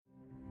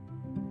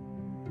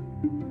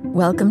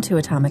Welcome to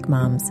Atomic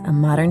Moms, a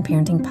modern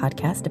parenting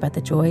podcast about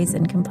the joys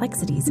and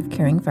complexities of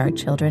caring for our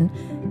children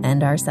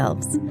and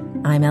ourselves.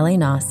 I'm Ellie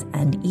Noss,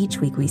 and each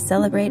week we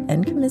celebrate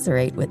and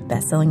commiserate with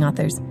best-selling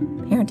authors,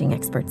 parenting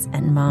experts,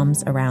 and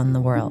moms around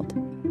the world.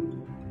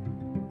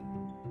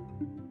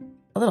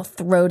 A little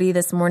throaty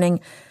this morning.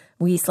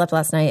 We slept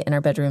last night in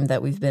our bedroom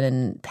that we've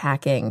been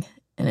packing,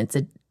 and it's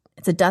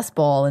a dust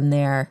bowl in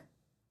there.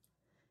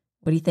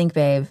 What do you think,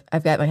 babe?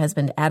 I've got my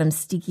husband, Adam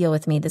Stekiel,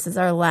 with me. This is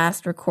our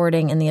last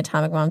recording in the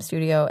Atomic Mom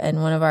studio,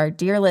 and one of our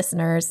dear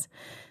listeners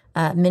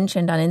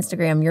mentioned on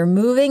Instagram, you're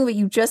moving, but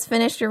you just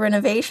finished your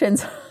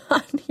renovations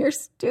on your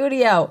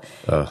studio.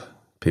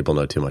 People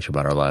know too much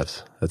about our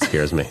lives. That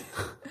scares me.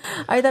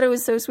 I thought it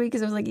was so sweet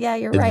because I was like, yeah,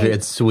 you're right.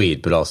 It's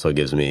sweet, but also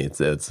gives me,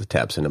 it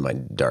taps into my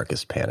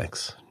darkest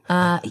panics.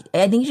 I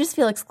think you just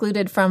feel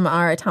excluded from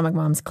our Atomic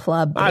Moms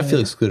club. I feel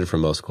excluded from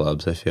most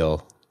clubs. I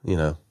feel,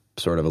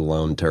 sort of a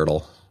lone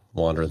turtle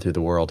wandering through the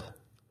world.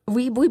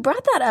 We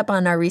brought that up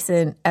on our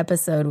recent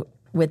episode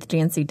with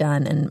Jancy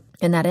Dunn, and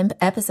in that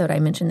episode I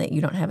mentioned that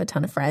you don't have a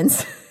ton of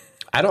friends.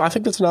 I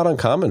think that's not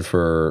uncommon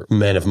for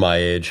men of my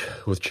age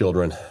with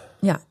children.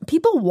 Yeah,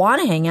 people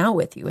want to hang out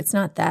with you. It's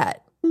not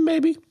that.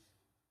 Maybe.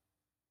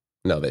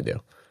 No, they do.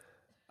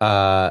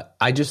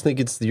 I just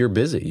think you're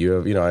busy.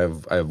 I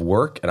have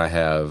work and I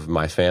have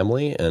my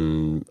family,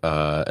 and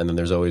then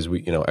there's always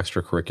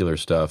extracurricular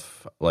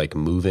stuff like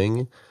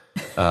moving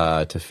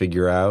to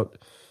figure out.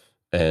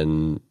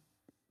 And,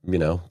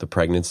 the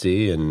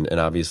pregnancy and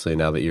obviously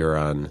now that you're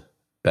on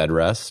bed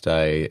rest,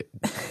 I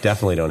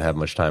definitely don't have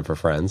much time for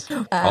friends.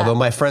 Although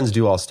my friends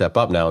do all step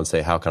up now and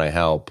say, how can I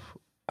help?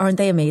 Aren't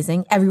they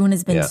amazing? Everyone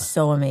has been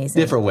so amazing.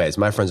 Different ways.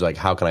 My friends are like,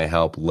 how can I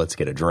help? Let's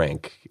get a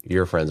drink.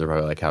 Your friends are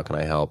probably like, how can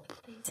I help?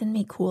 They send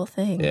me cool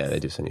things. Yeah, they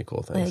do send you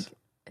cool things. Like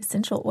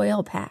essential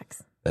oil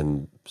packs.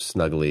 And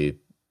snuggly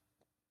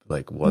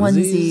like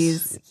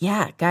onesies.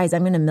 Yeah, guys,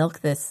 I'm going to milk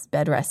this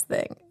bed rest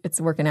thing.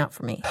 It's working out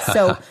for me.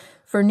 So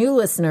for new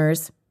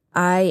listeners,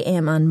 I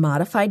am on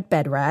modified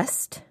bed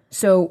rest.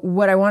 So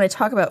what I want to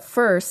talk about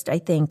first, I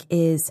think,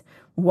 is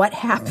what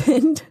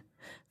happened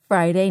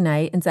Friday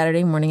night and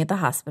Saturday morning at the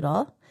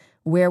hospital,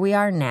 where we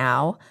are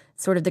now,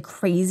 sort of the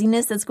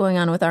craziness that's going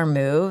on with our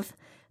move,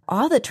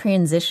 all the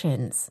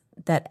transitions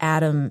that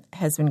Adam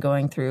has been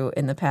going through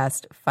in the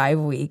past 5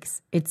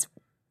 weeks. It's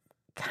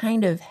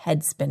kind of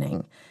head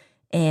spinning.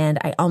 And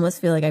I almost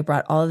feel like I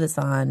brought all of this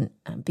on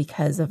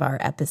because of our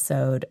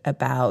episode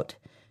about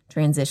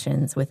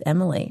transitions with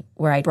Emily,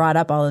 where I brought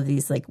up all of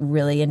these like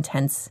really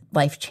intense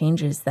life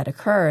changes that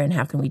occur and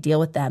how can we deal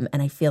with them.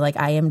 And I feel like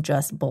I am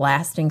just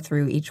blasting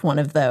through each one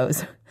of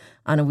those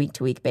on a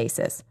week-to-week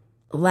basis.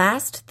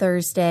 Last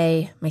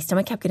Thursday, my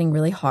stomach kept getting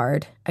really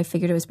hard. I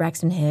figured it was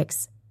Braxton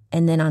Hicks.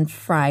 And then on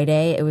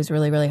Friday, it was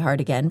really, really hard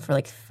again for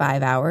like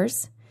 5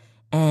 hours.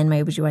 And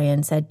my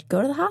OBGYN said,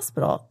 go to the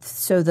hospital.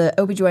 So the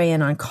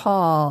OBGYN on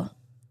call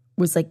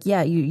was like,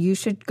 yeah, you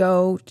should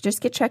go,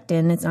 just get checked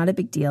in. It's not a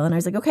big deal. And I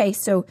was like, okay,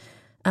 so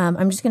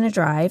I'm just going to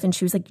drive. And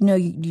she was like, no,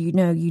 you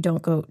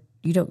don't go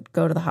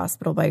to the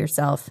hospital by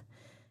yourself.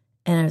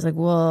 And I was like,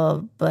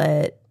 well,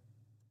 but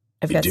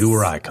I've got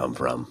where I come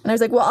from. And I was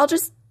like, well, I'll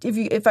just,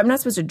 if I'm not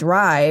supposed to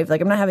drive,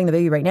 like I'm not having the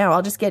baby right now,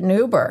 I'll just get an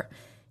Uber,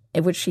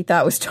 which she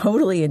thought was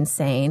totally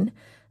insane.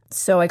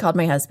 So I called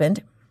my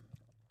husband,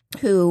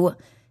 who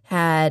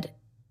had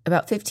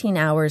about 15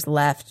 hours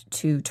left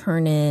to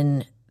turn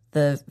in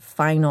the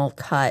final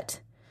cut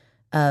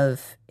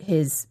of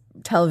his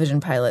television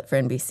pilot for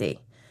NBC.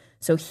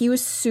 So he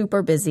was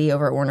super busy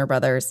over at Warner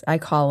Brothers. I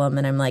call him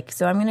and I'm like,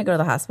 so I'm going to go to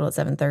the hospital at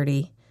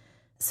 7:30.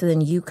 So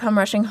then you come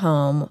rushing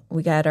home.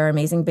 We got our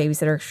amazing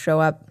babysitter show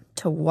up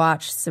to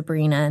watch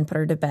Sabrina and put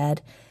her to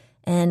bed.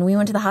 And we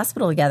went to the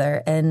hospital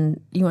together.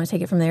 And you want to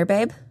take it from there,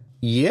 babe?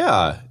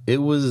 Yeah, it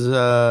was,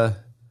 I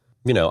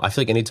feel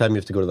like anytime you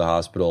have to go to the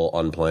hospital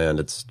unplanned,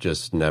 it's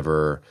just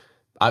never...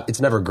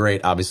 It's never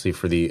great, obviously,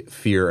 for the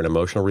fear and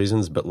emotional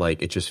reasons, but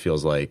like it just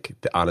feels like,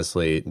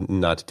 honestly,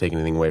 not to take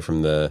anything away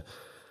from the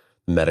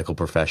medical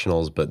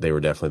professionals, but they were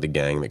definitely the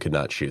gang that could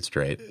not shoot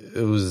straight.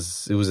 It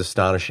was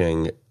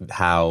astonishing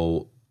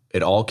how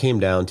it all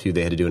came down to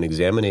they had to do an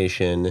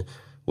examination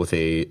with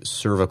a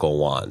cervical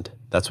wand.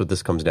 That's what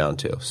this comes down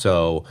to.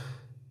 So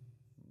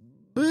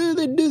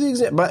they do the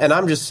exam, and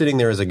I'm just sitting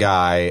there as a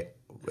guy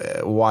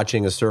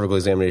watching a cervical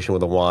examination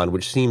with a wand,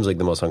 which seems like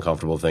the most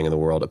uncomfortable thing in the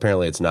world.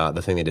 Apparently it's not.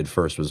 The thing they did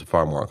first was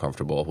far more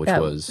uncomfortable,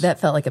 that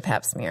felt like a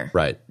pap smear.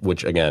 Right,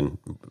 which again,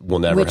 we'll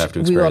never have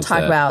to experience. We will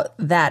talk about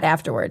that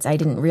afterwards. I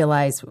didn't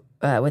realize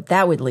what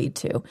that would lead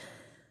to.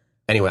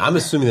 Anyway, I'm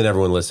assuming that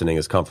everyone listening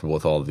is comfortable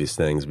with all of these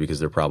things because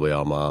they're probably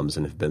all moms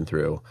and have been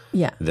through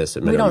this.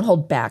 We don't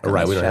hold back on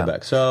Right, we don't show. hold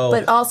back. So,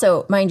 but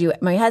also, mind you,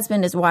 my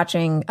husband is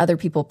watching other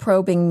people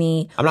probing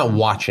me. I'm not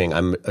watching.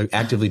 I'm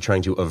actively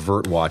trying to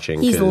avert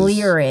watching. He's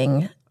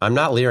leering. I'm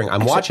not leering.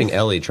 I'm watching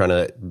Ellie trying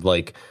to,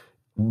 like,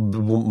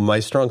 my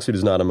strong suit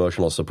is not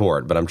emotional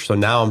support, but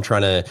now I'm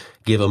trying to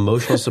give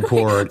emotional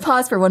support.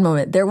 Pause for one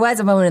moment. There was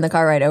a moment in the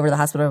car ride over to the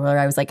hospital where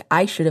I was like,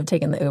 I should have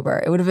taken the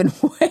Uber. It would have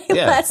been way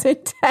less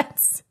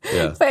intense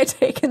if I had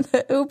taken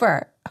the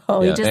Uber.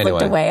 Oh, Yeah, he just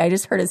looked away. I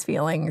just hurt his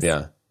feelings.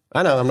 Yeah.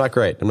 I know. I'm not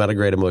great. I'm not a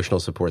great emotional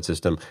support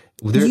system.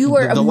 You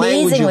were the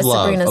language amazing of with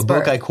love, Sabrina's a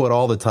book birth. I quote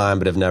all the time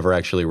but have never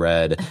actually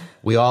read.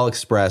 We all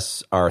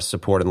express our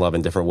support and love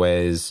in different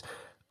ways.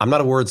 I'm not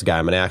a words guy.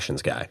 I'm an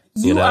actions guy.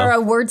 You know? are a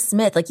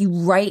wordsmith. Like, you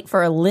write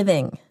for a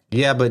living.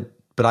 Yeah, but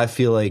I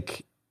feel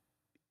like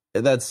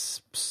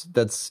that's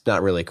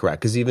not really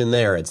correct, because even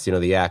there, it's,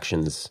 the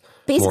actions.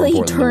 Basically,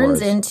 he turns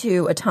words.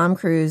 into a Tom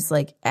Cruise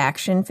like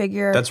action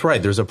figure. That's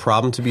right. There's a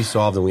problem to be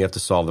solved, and we have to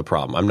solve the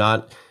problem. I'm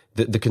not.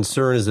 The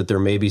concern is that there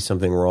may be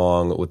something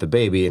wrong with the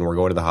baby, and we're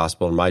going to the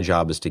hospital. And my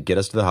job is to get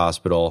us to the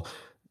hospital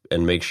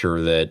and make sure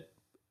that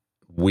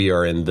we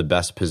are in the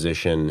best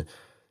position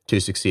to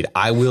succeed.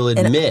 I will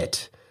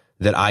admit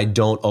that I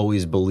don't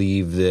always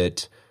believe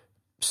that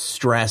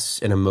stress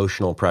and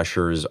emotional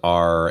pressures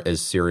are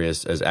as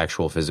serious as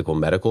actual physical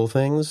medical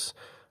things.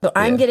 So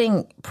I'm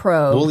getting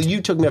probed. Well, you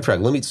took me off track.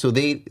 So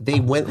they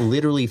went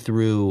literally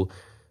through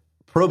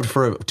probed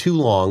for too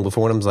long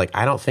before one of them's like,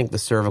 I don't think the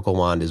cervical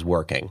wand is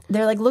working.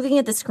 They're like looking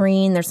at the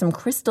screen. There's some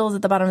crystals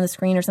at the bottom of the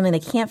screen or something. They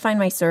can't find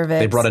my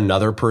cervix. They brought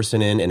another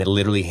person in and it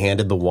literally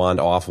handed the wand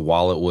off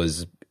while it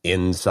was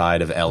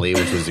inside of Ellie,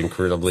 which was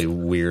incredibly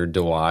weird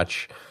to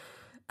watch.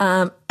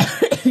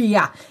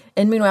 Yeah.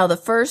 And meanwhile, the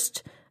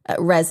first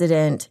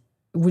resident,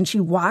 when she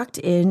walked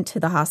into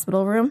the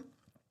hospital room,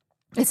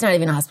 it's not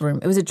even a hospital room.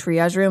 It was a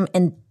triage room,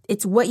 and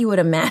it's what you would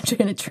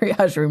imagine a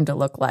triage room to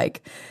look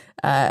like.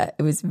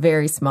 It was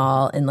very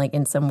small and like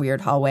in some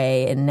weird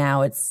hallway, and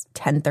now it's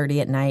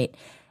 10:30 at night.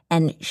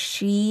 And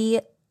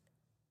it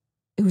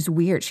was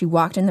weird. She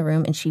walked in the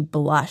room and she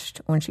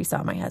blushed when she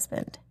saw my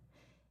husband.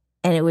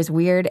 And it was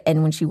weird.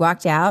 And when she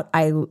walked out,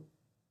 I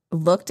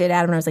looked at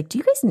Adam and I was like, do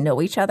you guys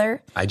know each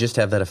other? I just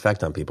have that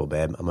effect on people,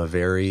 babe. I'm a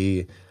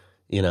very,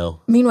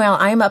 Meanwhile,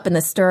 I'm up in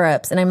the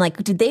stirrups and I'm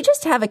like, did they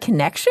just have a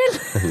connection?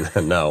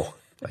 No,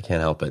 I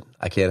can't help it.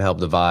 I can't help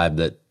the vibe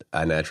that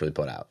I naturally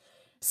put out.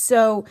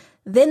 So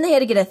then they had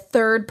to get a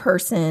third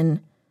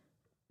person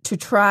to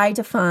try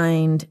to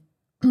find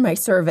my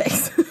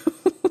cervix.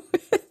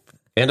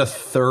 And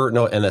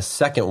a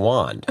second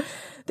wand.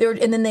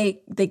 And then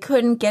they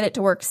couldn't get it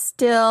to work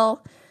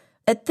still.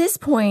 At this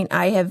point,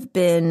 I have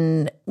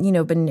been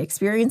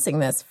experiencing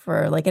this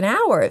for like an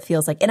hour, it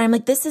feels like. And I'm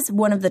like, this is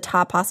one of the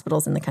top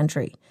hospitals in the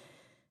country.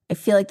 I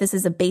feel like this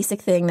is a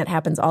basic thing that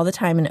happens all the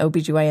time in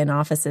OBGYN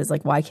offices.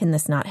 Like, why can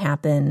this not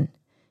happen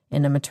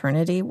in a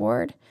maternity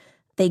ward?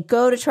 They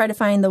go to try to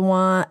find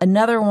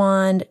another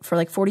wand for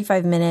like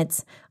 45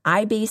 minutes.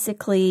 I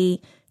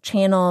basically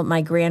channel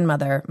my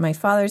grandmother, my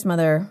father's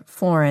mother,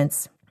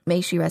 Florence.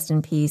 May she rest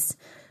in peace.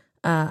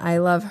 I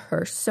love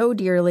her so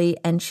dearly,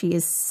 and she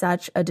is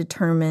such a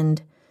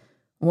determined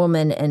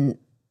woman and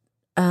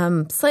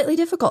slightly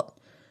difficult.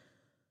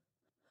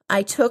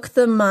 I took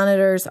the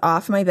monitors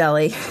off my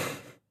belly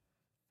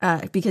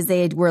because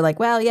they were like,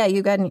 well, yeah,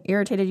 you got an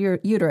irritated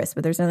uterus,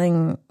 but there's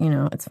nothing,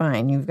 it's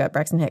fine. You've got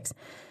Braxton Hicks.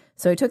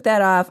 So I took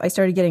that off. I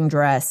started getting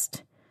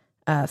dressed.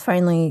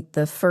 Finally,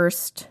 the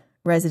first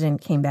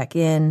resident came back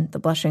in, the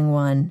blushing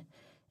one,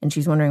 and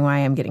she's wondering why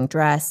I'm getting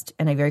dressed.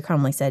 And I very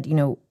calmly said,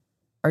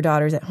 our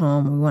daughter's at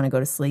home. We want to go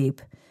to sleep.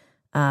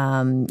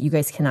 You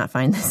guys cannot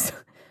find this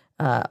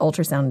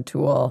ultrasound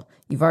tool.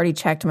 You've already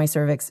checked my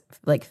cervix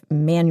like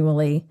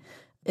manually,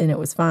 and it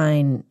was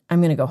fine.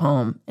 I'm going to go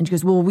home. And she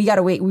goes, well, we got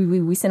to wait.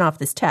 We sent off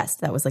this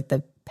test. That was like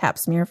the pap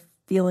smear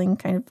feeling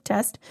kind of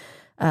test.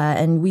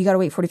 And we got to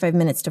wait 45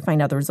 minutes to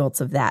find out the results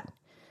of that.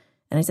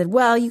 And I said,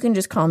 well, you can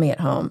just call me at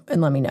home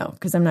and let me know,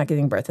 because I'm not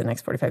giving birth in the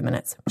next 45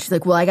 minutes. She's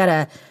like, well, we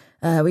got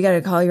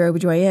to call your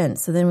OBGYN.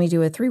 So then we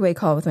do a 3-way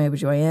call with my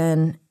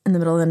OBGYN in the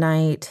middle of the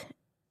night,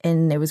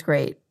 and it was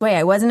great. Wait,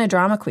 I wasn't a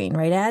drama queen,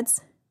 right, Ads?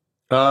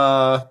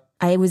 I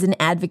was an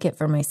advocate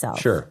for myself.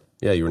 Sure.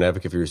 Yeah, you were an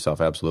advocate for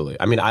yourself, absolutely.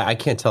 I mean, I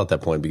can't tell at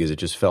that point because it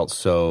just felt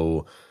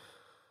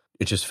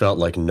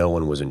like no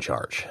one was in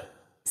charge.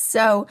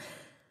 So,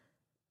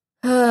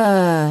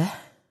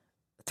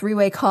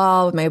 3-way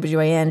call with my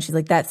OBGYN. She's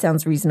like, that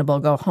sounds reasonable,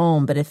 go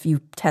home. But if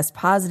you test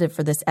positive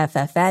for this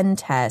FFN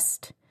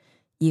test,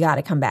 you got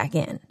to come back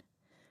in.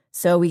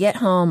 So we get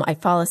home, I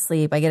fall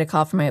asleep, I get a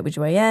call from my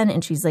OBGYN,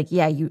 and she's like,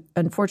 yeah,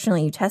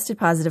 unfortunately you tested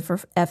positive for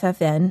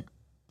FFN,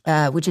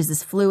 which is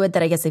this fluid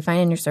that I guess they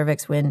find in your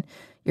cervix when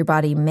your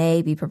body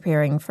may be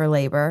preparing for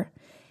labor.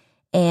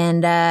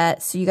 And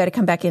so you got to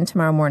come back in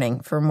tomorrow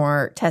morning for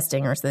more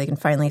testing, or so they can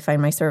finally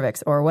find my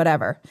cervix or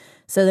whatever.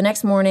 So the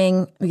next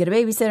morning, we get a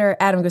babysitter.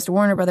 Adam goes to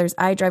Warner Brothers.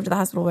 I drive to the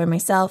hospital by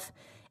myself.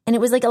 And it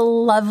was like a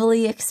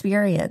lovely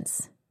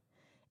experience.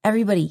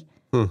 Everybody,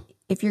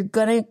 if you're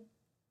going to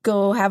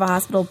go have a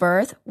hospital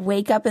birth,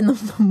 wake up in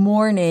the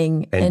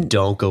morning. And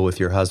don't go with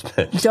your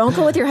husband. Don't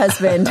go with your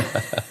husband.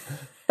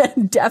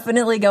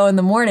 Definitely go in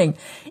the morning.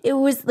 It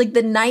was like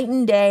the night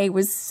and day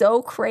was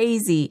so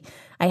crazy.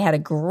 I had a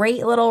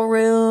great little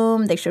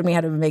room. They showed me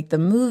how to make the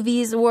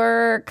movies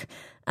work.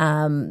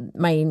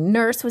 My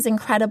nurse was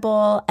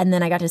incredible. And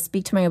then I got to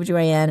speak to my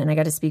OBGYN, and I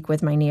got to speak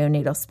with my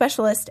neonatal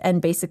specialist.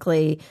 And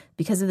basically,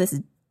 because of this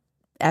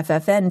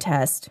FFN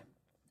test,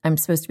 I'm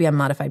supposed to be on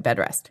modified bed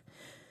rest,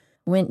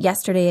 went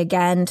yesterday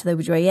again to the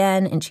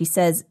OBGYN, and she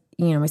says,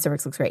 my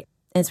cervix looks great.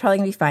 And it's probably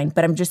going to be fine,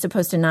 but I'm just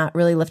supposed to not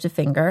really lift a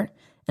finger.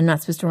 I'm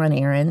not supposed to run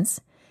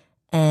errands.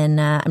 And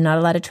I'm not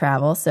allowed to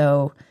travel,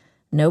 so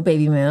no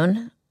baby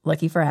moon.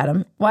 Lucky for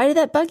Adam. Why did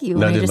that bug you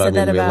when you just said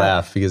that about?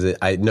 Laugh because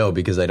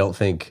because I don't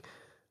think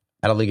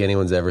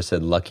anyone's ever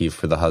said lucky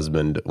for the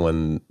husband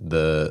when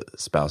the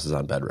spouse is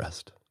on bed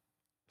rest.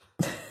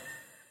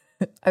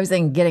 I was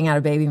saying getting out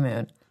of baby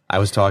moon. I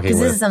was talking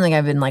because this is something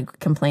I've been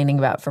complaining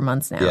about for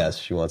months now. Yes,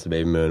 she wants a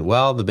baby moon.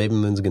 Well, the baby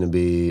moon's going to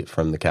be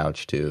from the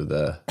couch to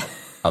the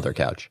other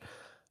couch.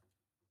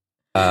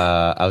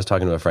 I was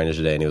talking to a friend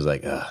today, and he was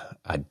like,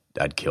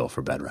 "I'd kill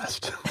for bed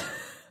rest."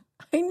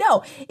 I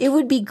know. It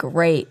would be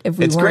great if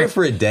we It's great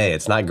for a day.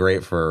 It's not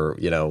great for,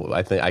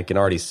 I think I can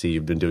already see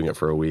you've been doing it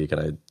for a week,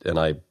 and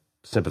I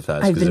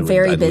sympathize. I've been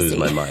very busy. I'd lose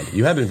my mind.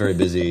 You have been very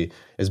busy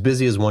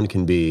as one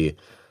can be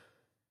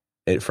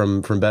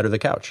from bed or the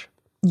couch.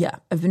 Yeah.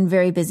 I've been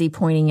very busy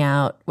pointing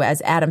out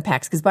as Adam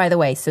packs, because by the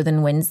way, so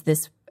then when's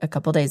this a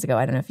couple days ago?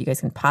 I don't know if you guys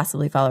can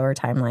possibly follow our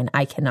timeline.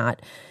 I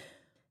cannot.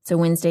 So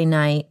Wednesday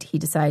night, he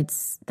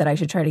decides that I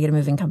should try to get a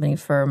moving company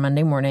for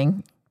Monday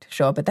morning to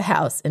show up at the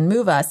house and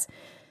move us.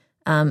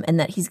 And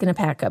that he's going to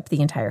pack up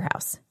the entire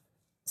house.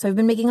 So I've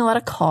been making a lot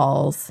of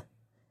calls.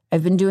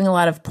 I've been doing a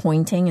lot of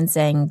pointing and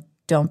saying,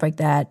 don't break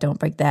that, don't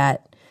break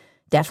that,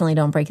 definitely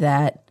don't break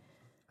that.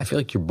 I feel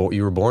like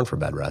you were born for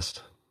bed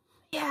rest.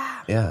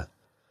 Yeah. Yeah.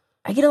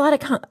 I get a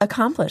lot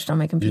accomplished on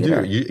my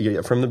computer. You do.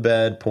 You, from the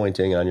bed,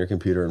 pointing on your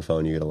computer and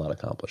phone, you get a lot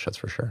accomplished, that's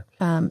for sure.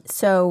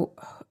 So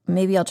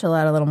maybe I'll chill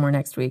out a little more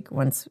next week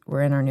once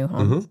we're in our new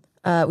home.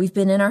 Mm-hmm. We've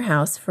been in our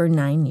house for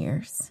 9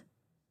 years.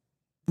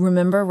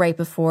 Remember right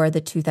before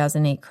the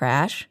 2008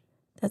 crash?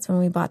 That's when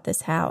we bought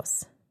this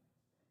house.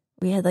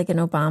 We had an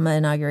Obama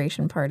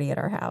inauguration party at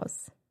our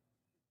house.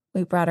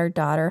 We brought our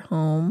daughter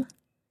home.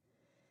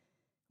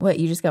 What,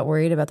 you just got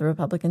worried about the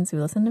Republicans who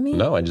listened to me?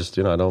 No, I just,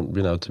 I don't,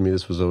 to me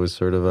this was always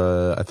sort of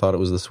I thought it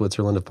was the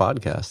Switzerland of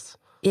podcasts.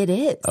 It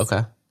is.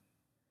 Okay.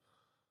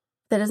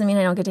 That doesn't mean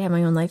I don't get to have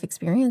my own life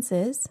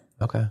experiences.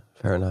 Okay,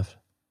 fair enough.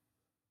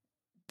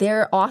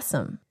 They're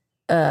awesome.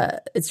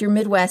 It's your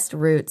Midwest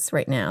roots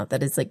right now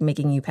that is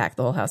making you pack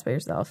the whole house by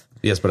yourself.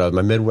 Yes, but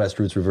my Midwest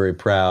roots were very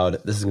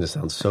proud. This is going to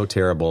sound so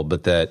terrible,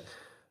 but that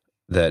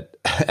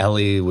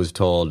Ellie was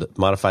told,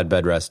 modified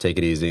bed rest, take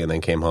it easy, and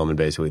then came home and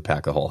basically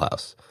packed the whole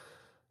house.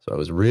 So I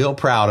was real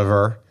proud of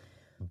her,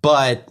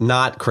 but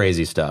not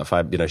crazy stuff.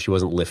 She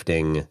wasn't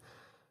lifting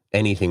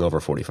anything over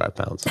 45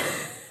 pounds.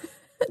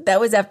 That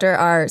was after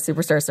our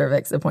Superstar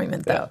Cervix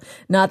appointment, though,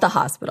 not the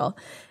hospital.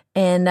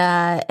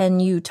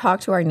 And you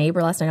talked to our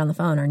neighbor last night on the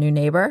phone, our new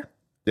neighbor.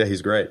 Yeah,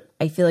 he's great.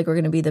 I feel like we're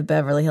going to be the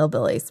Beverly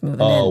Hillbillies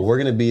moving in. Oh, we're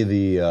going to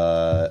be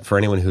for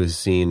anyone who's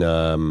seen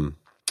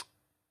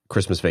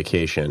Christmas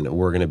Vacation,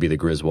 we're going to be the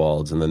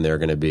Griswolds, and then they're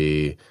going to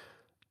be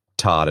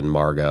Todd and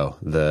Margot,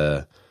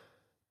 the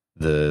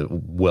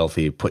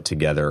wealthy,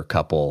 put-together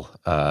couple.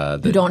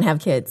 Who don't have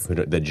kids.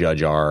 That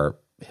judge our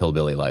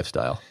hillbilly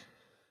lifestyle.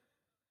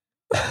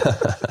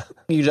 I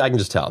can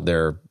just tell.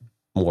 They're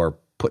more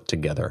put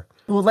together.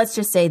 Well, let's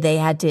just say they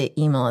had to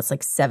email us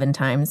 7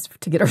 times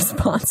to get a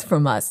response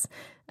from us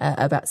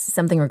about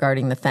something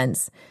regarding the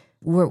fence.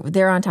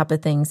 They're on top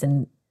of things,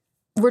 and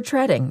we're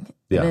treading,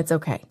 and it's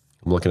okay.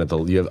 I'm looking at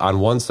on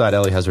one side,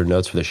 Ellie has her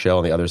notes for the show.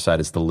 On the other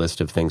side, it's the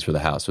list of things for the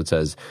house. So it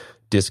says,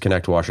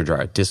 disconnect washer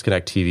dryer,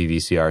 disconnect TV,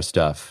 VCR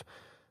stuff,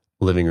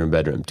 living room,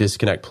 bedroom,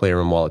 disconnect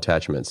playroom wall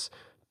attachments,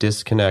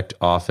 disconnect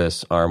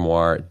office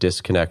armoire,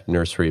 disconnect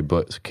nursery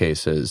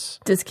bookcases.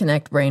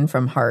 Disconnect brain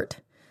from heart.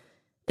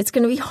 It's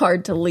going to be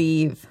hard to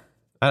leave.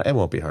 It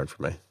won't be hard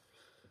for me.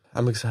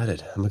 I'm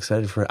excited. I'm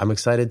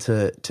excited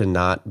to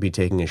not be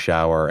taking a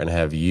shower and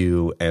have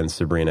you and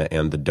Sabrina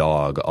and the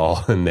dog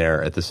all in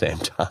there at the same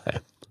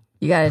time.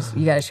 You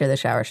gotta share the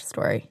shower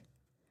story.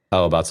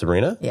 Oh, about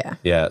Sabrina? Yeah.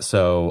 Yeah.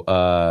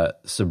 So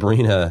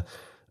Sabrina,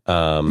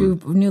 who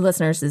new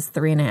listeners is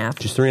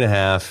 3.5. She's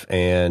 3.5,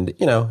 and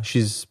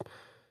she's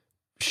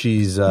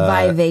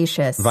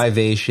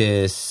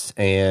vivacious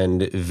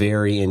and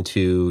very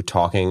into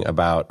talking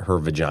about her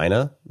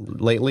vagina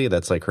lately.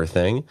 That's her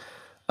thing.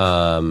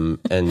 And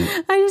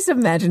I just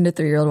imagined a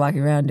 3-year-old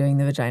walking around doing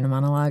the vagina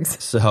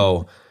monologues.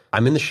 So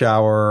I'm in the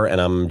shower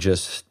and I'm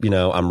just,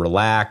 I'm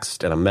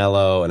relaxed and I'm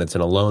mellow, and it's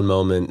an alone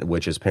moment,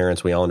 which as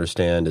parents, we all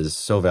understand is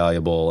so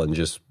valuable and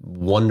just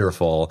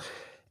wonderful.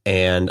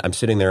 And I'm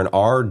sitting there,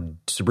 and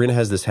Sabrina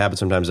has this habit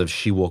sometimes of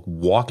she will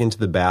walk into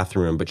the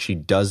bathroom, but she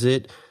does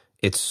it.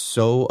 It's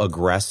so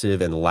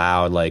aggressive and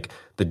loud.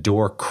 The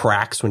door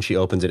cracks when she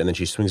opens it, and then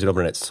she swings it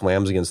open and it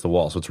slams against the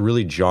wall. So it's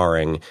really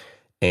jarring.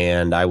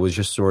 And I was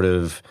just sort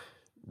of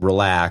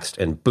relaxed,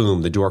 and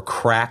boom, the door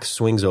cracks,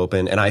 swings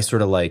open, and I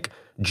sort of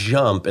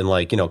jump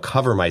and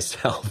cover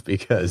myself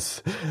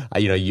because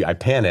I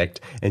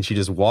panicked, and she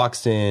just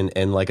walks in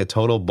and like a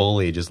total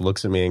bully just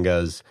looks at me and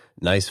goes,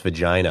 "Nice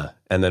vagina,"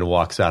 and then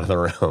walks out of the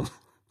room.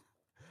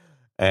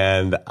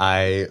 And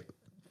I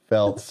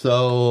felt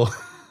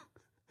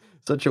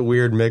such a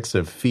weird mix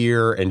of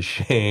fear and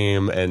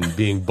shame and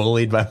being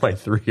bullied by my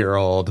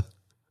 3-year-old.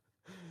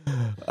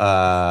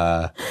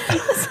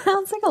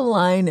 Sounds like a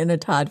line in a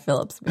Todd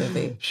Phillips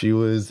movie. It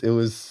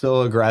was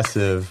so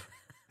aggressive.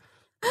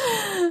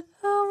 Oh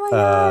my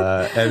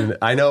God. And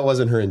I know it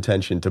wasn't her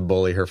intention to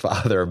bully her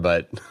father,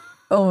 but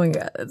oh my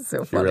God, that's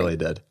so funny. She really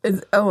did.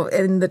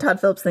 And the Todd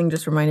Phillips thing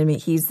just reminded me,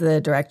 he's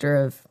the director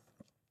of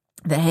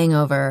The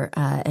Hangover,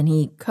 and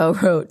he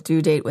co-wrote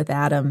Due Date with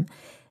Adam.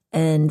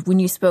 And when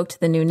you spoke to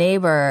the new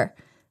neighbor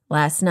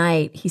last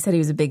night, he said he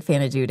was a big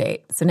fan of Due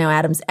Date. So now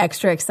Adam's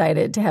extra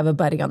excited to have a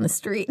buddy on the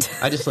street.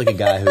 I just like a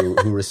guy who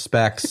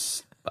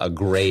respects a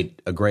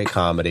great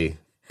comedy,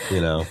 you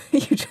know.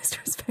 You just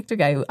respect a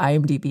guy who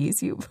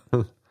IMDb's you.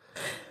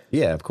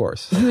 Yeah, of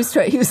course. He was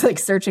like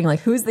searching, like,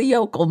 who's the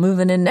yokel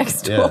moving in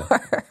next door?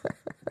 Yeah.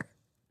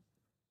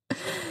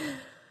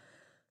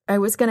 I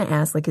was going to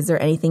ask, like, is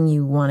there anything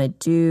you want to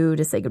do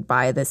to say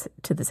goodbye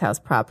to this house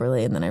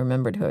properly? And then I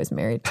remembered who I was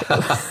married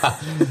to.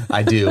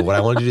 I do. What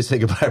I want to do to say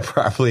goodbye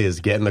properly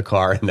is get in the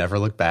car and never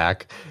look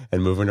back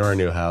and move into our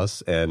new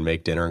house and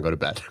make dinner and go to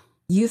bed.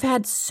 You've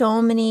had so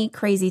many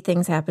crazy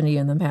things happen to you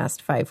in the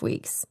past 5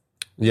 weeks.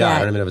 Yeah, I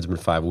don't even know if it's been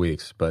 5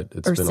 weeks, but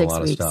it's been a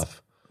lot of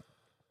stuff.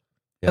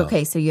 Yeah.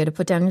 Okay, so you had to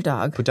put down your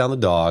dog. Put down the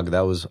dog.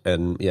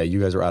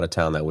 You guys were out of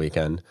town that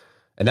weekend.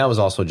 And that was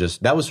also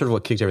that was sort of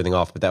what kicked everything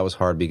off, but that was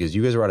hard because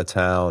you guys were out of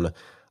town.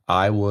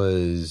 I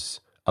was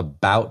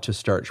about to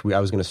I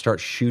was going to start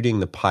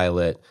shooting the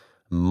pilot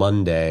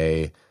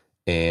Monday.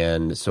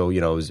 And so,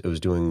 it was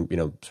doing,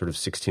 sort of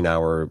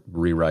 16-hour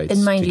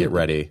rewrites to get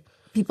ready.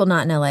 People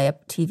not in LA, a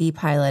TV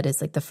pilot is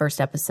like the first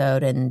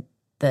episode, and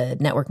the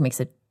network makes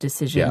a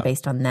decision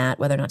based on that,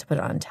 whether or not to put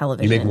it on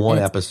television. You make one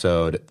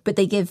episode. But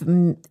they give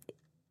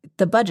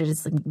the budget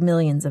is like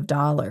millions of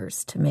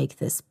dollars to make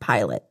this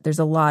pilot. There's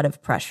a lot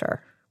of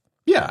pressure.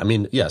 Yeah, I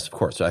mean, yes, of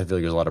course. I feel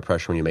like there's a lot of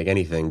pressure when you make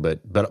anything,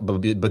 but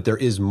there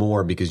is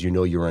more because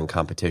you're in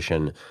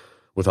competition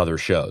with other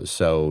shows.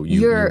 So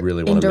you're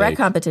really want to in direct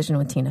competition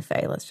with Tina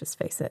Fey. Let's just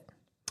face it.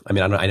 I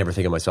mean, I never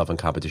think of myself in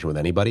competition with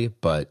anybody,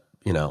 but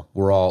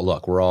we're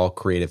all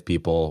creative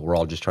people. We're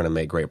all just trying to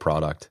make great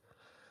product.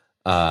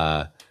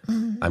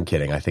 I'm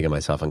kidding. I think of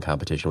myself in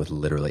competition with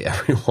literally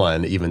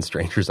everyone, even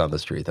strangers on the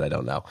street that I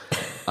don't know.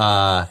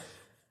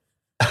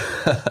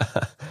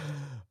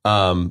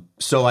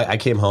 So I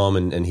came home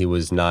and he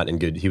was not in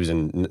good. He was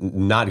in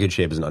not good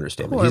shape is an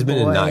understatement. Poor He's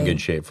been boy. in not good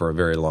shape for a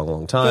very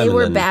long time. They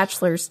were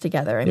bachelors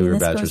together. We were this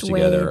bachelors goes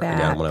together way back.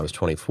 again when I was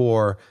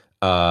 24.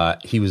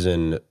 He was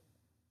in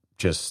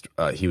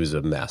he was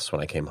a mess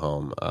when I came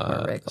home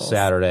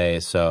Saturday.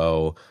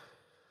 So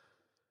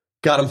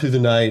got him through the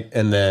night,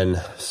 and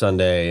then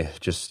Sunday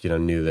just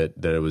knew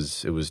that it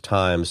was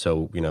time.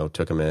 So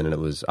took him in, and it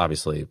was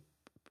obviously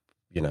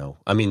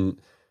I mean.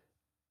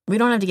 We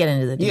don't have to get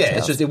into the details. Yeah,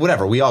 it's just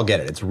whatever. We all get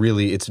it.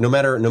 It's no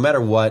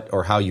matter what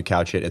or how you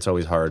couch it, it's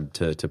always hard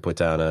to put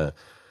down a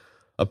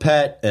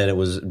pet, and it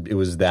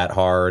was that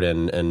hard,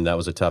 and that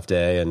was a tough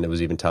day, and it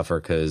was even tougher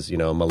because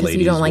my ladies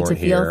you don't like to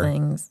here. feel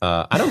things.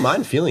 I don't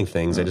mind feeling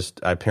things.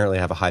 I apparently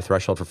have a high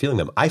threshold for feeling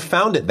them. I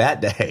found it that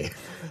day.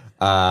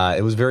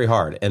 It was very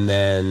hard, and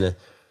then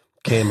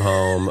came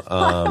home.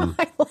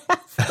 I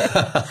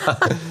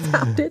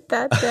found it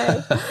that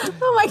day.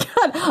 Oh my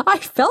God, I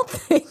felt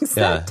things.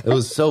 Yeah, it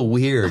was so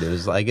weird. It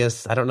was, I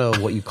guess, I don't know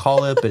what you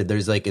call it, but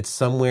there's like, it's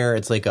somewhere,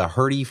 it's like a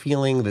hurty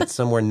feeling that's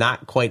somewhere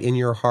not quite in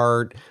your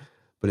heart,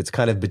 but it's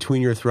kind of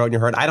between your throat and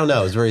your heart. I don't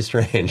know. It's very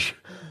strange.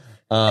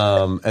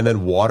 And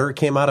then water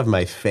came out of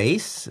my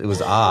face. It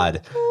was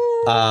odd.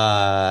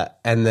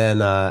 And then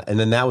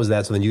that was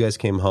that. So then you guys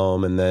came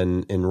home, and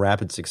then in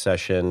rapid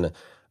succession,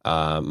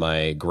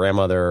 my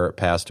grandmother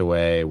passed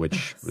away,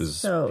 which was,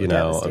 so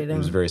it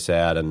was very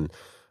sad. And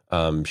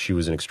she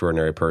was an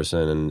extraordinary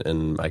person,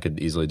 and I could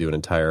easily do an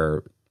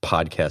entire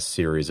podcast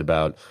series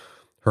about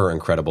her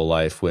incredible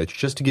life, which,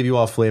 just to give you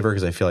all flavor,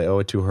 because I feel I owe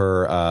it to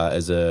her,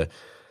 as a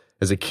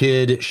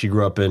kid, she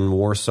grew up in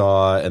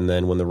Warsaw, and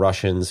then when the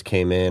Russians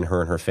came in,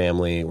 her and her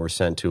family were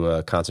sent to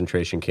a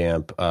concentration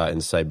camp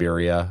in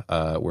Siberia,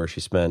 where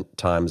she spent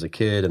time as a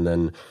kid, and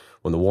then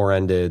when the war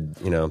ended,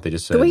 they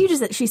just said... The way you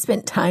just said she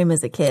spent time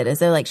as a kid, is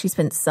there like she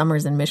spent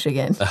summers in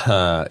Michigan?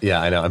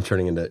 Yeah, I know. I'm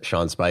turning into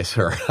Sean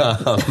Spicer.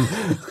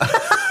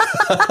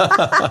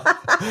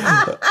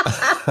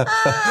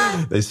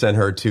 They sent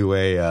her to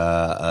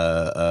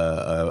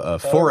a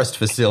forest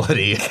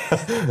facility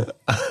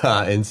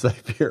in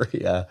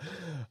Siberia.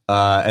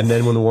 And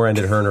then when the war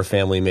ended, her and her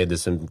family made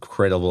this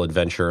incredible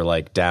adventure,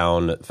 like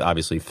down,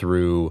 obviously,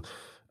 through...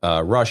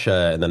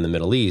 Russia and then the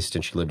Middle East,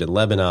 and she lived in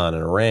Lebanon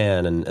and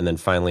Iran, and then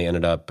finally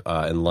ended up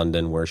in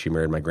London, where she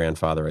married my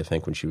grandfather, I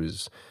think, when she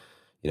was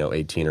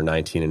 18 or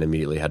 19, and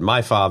immediately had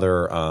my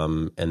father,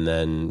 and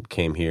then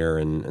came here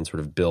and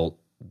sort of built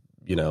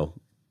the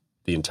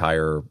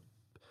entire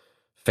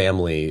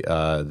family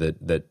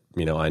that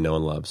I know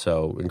and love.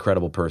 So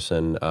incredible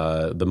person,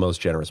 the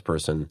most generous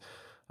person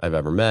I've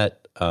ever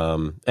met.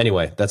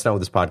 Anyway, that's not what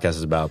this podcast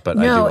is about, but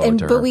I do owe it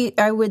to her.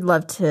 I would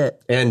love to.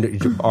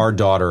 And our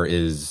daughter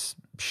is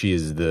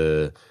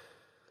the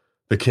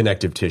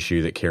connective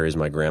tissue that carries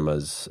my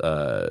grandma's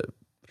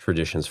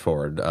traditions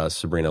forward.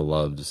 Sabrina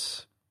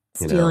loves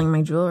Stealing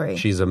my jewelry.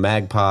 She's a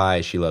magpie.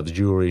 She loves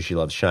jewelry. She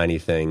loves shiny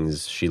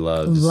things. She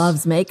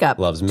loves makeup.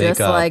 Just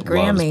like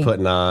Grammy.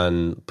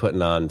 Loves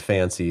putting on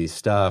fancy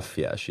stuff.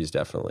 Yeah, she's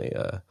definitely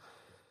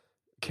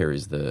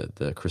carries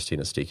the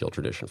Christina Stekiel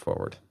tradition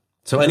forward.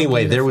 So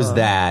anyway, there was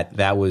that.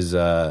 That was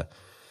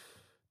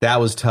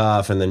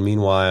tough. And then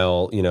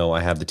meanwhile,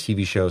 I have the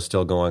TV show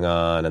still going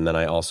on. And then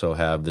I also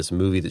have this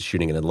movie that's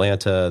shooting in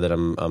Atlanta that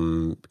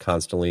I'm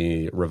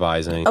constantly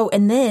revising. Oh,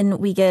 and then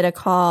we get a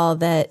call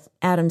that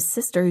Adam's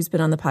sister, who's been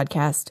on the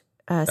podcast,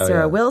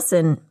 Sarah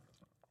Wilson,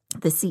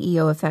 the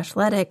CEO of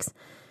Fashletics,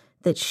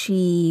 that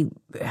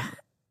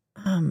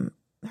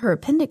her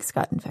appendix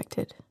got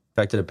infected.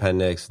 Infected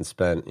appendix and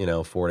spent,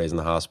 4 days in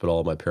the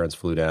hospital. My parents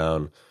flew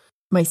down.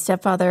 My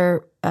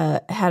stepfather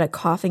had a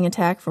coughing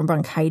attack from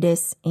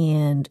bronchitis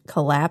and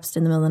collapsed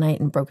in the middle of the night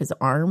and broke his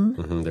arm.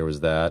 Mm-hmm, there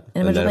was that.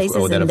 And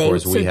then, of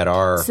course, we had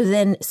our...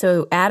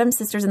 So Adam's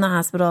sister's in the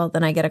hospital.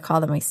 Then I get a call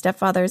that my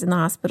stepfather's in the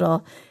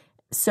hospital.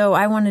 So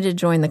I wanted to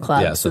join the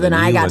club. Yeah, so then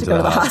I got to go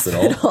to the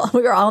hospital.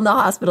 We were all in the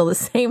hospital the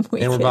same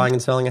weekend. And we're buying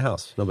and selling a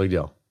house. No big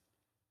deal.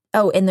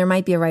 Oh, and there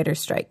might be a writer's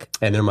strike.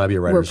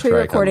 We're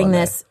pre-recording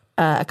this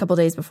a couple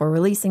days before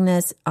releasing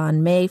this.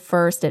 On May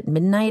 1st at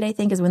midnight, I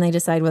think, is when they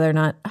decide whether or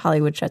not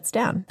Hollywood shuts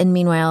down. And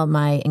meanwhile,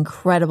 my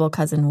incredible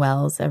cousin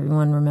Wells,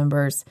 everyone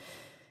remembers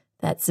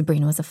that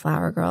Sabrina was a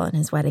flower girl in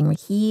his wedding.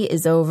 He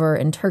is over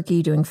in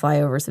Turkey doing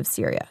flyovers of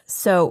Syria.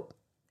 So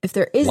if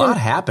there isn't a lot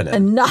happening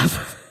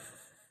enough...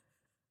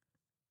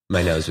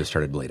 My nose just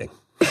started bleeding.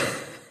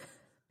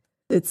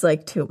 It's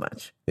like too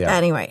much. Yeah.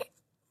 Anyway,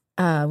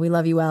 we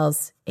love you,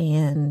 Wells.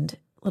 And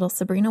little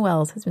Sabrina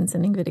Wells has been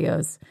sending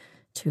videos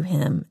to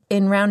him.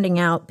 In rounding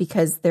out,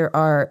 because there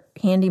are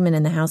handymen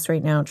in the house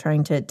right now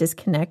trying to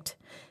disconnect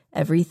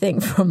everything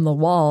from the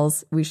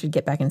walls, we should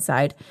get back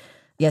inside.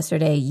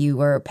 Yesterday, you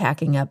were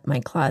packing up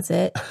my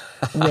closet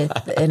with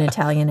an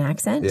Italian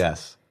accent.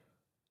 Yes.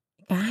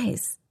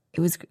 Guys,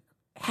 it was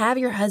have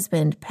your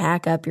husband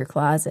pack up your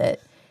closet.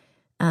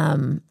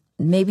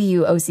 Maybe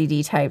you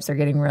OCD types are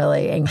getting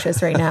really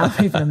anxious right now,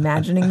 even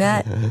imagining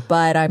that,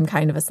 but I'm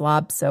kind of a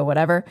slob, so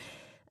whatever.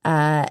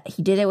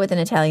 He did it with an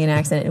Italian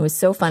accent. It was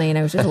so funny, and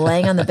I was just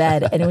laying on the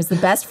bed, and it was the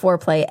best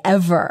foreplay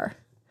ever.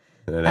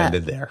 And it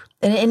ended there.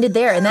 And it ended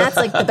there, and that's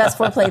like the best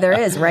foreplay there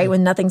is, right?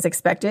 When nothing's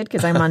expected,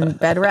 because I'm on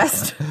bed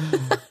rest.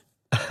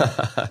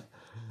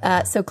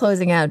 So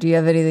closing out, do you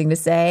have anything to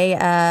say,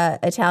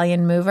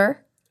 Italian mover?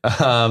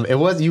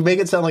 You make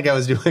it sound like I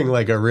was doing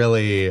like a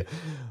really...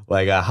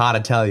 like a hot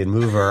Italian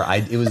mover.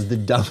 It was the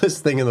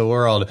dumbest thing in the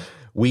world.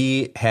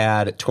 We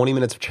had 20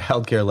 minutes of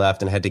childcare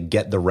left and had to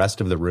get the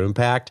rest of the room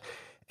packed.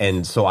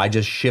 And so I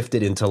just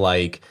shifted into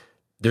like,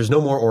 there's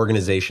no more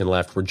organization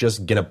left. We're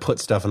just going to put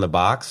stuff in the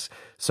box.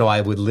 So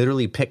I would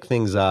literally pick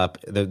things up.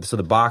 So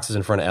the box is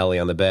in front of Ellie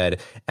on the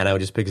bed, and I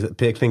would just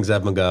pick things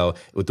up and go,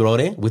 we throw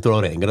it in, we throw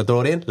it in. Gonna throw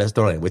it in? Let's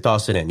throw it in. We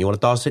toss it in. You want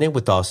to toss it in? We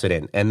toss it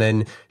in. And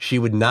then she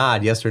would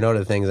nod yes or no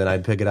to things, and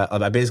I'd pick it up.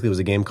 Basically, it was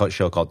a game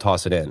show called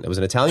Toss It In. It was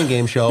an Italian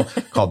game show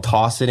called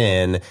Toss It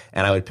In,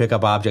 and I would pick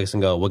up objects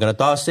and go, we're going to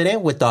toss it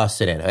in? We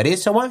toss it in.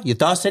 This someone? You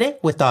toss it in?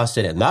 We toss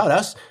it in. No,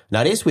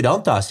 this we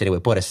don't toss it in. We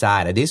put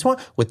aside. This one?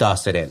 We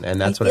toss it in. And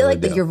that's what I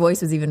would do. I feel like that your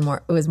voice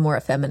was more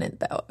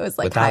effeminate, though. It was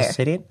like higher. We toss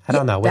it in? I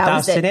don't know. We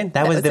toss it in?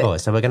 That was the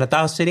voice. So we're going to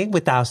toss it in,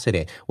 we toss it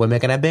in. We're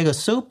making a bigger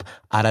soup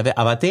out of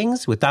our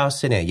things, we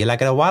toss it in. You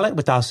like a wallet,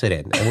 we toss it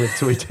in. And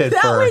so we did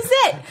that was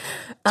it.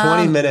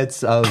 20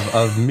 minutes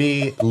of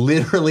me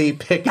literally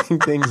picking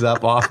things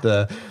up off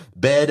the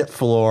bed,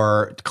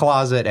 floor,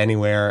 closet,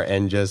 anywhere,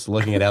 and just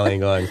looking at Ellie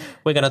and going,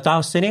 we're going to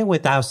toss it in, we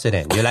toss it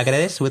in. You like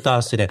this? We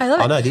toss it in.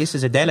 Oh, no, this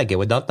is a delicate.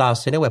 We don't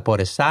toss it in, we put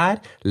it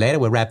aside. Later,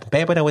 we wrap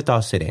paper, then we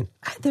toss it in.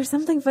 There's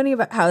something funny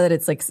about how that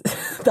it's like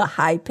the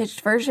high-pitched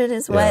version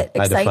is what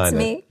excites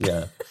me.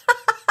 Yeah.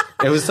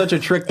 It was such a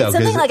trick, though. It's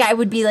something like I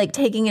would be like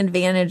taking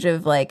advantage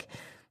of like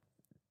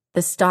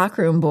the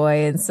stockroom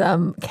boy in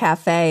some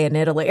cafe in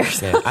Italy or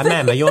something. Yeah.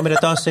 Ma'am, you want me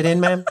to toss it in,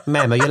 ma'am?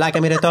 Ma'am, are you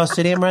liking me to toss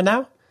it in right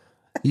now?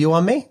 You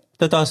want me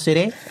to toss it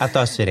in? I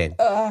toss it in.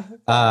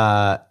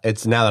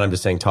 It's now that I'm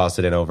just saying toss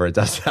it in over, it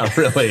does sound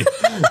really,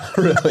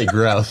 really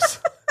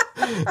gross.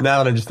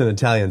 Now that I'm just an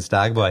Italian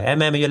stock boy. Hey,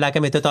 ma'am, are you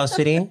liking me to toss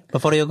it in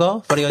before you go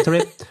for your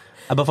trip?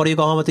 Before you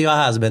go home to your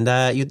husband,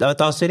 you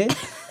toss it in?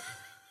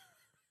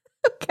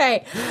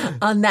 Okay,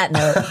 on that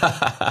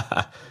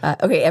note.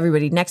 Okay,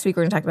 everybody, next week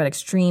we're going to talk about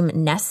extreme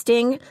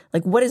nesting.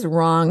 Like, what is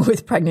wrong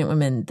with pregnant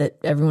women that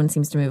everyone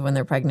seems to move when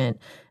they're pregnant?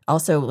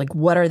 Also, like,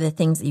 what are the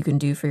things that you can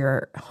do for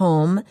your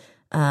home?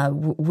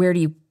 Where do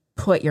you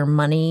put your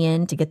money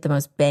in to get the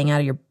most bang out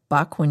of your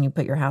buck when you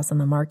put your house on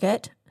the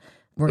market?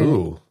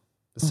 Ooh,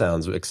 this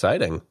sounds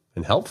exciting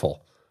and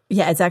helpful.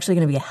 Yeah, it's actually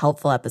going to be a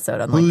helpful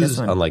episode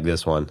unlike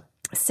this one.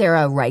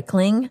 Sarah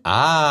Reichling,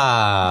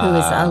 who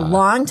is a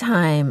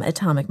longtime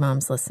Atomic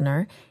Moms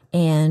listener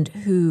and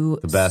who...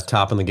 the best,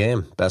 top in the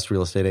game, best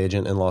real estate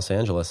agent in Los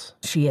Angeles.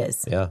 She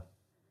is. Yeah.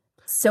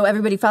 So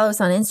everybody follow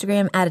us on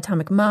Instagram at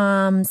Atomic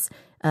Moms,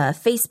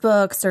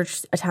 Facebook,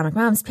 search Atomic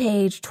Moms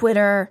page,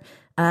 Twitter,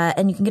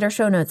 and you can get our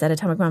show notes at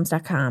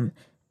atomicmoms.com.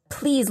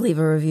 please leave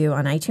a review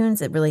on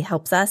iTunes. It really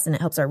helps us, and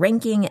it helps our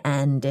ranking,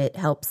 and it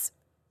helps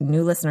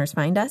new listeners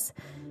find us.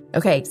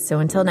 Okay, so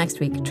until next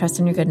week, trust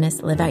in your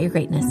goodness, live out your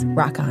greatness,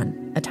 rock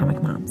on,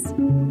 Atomic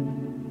Moms.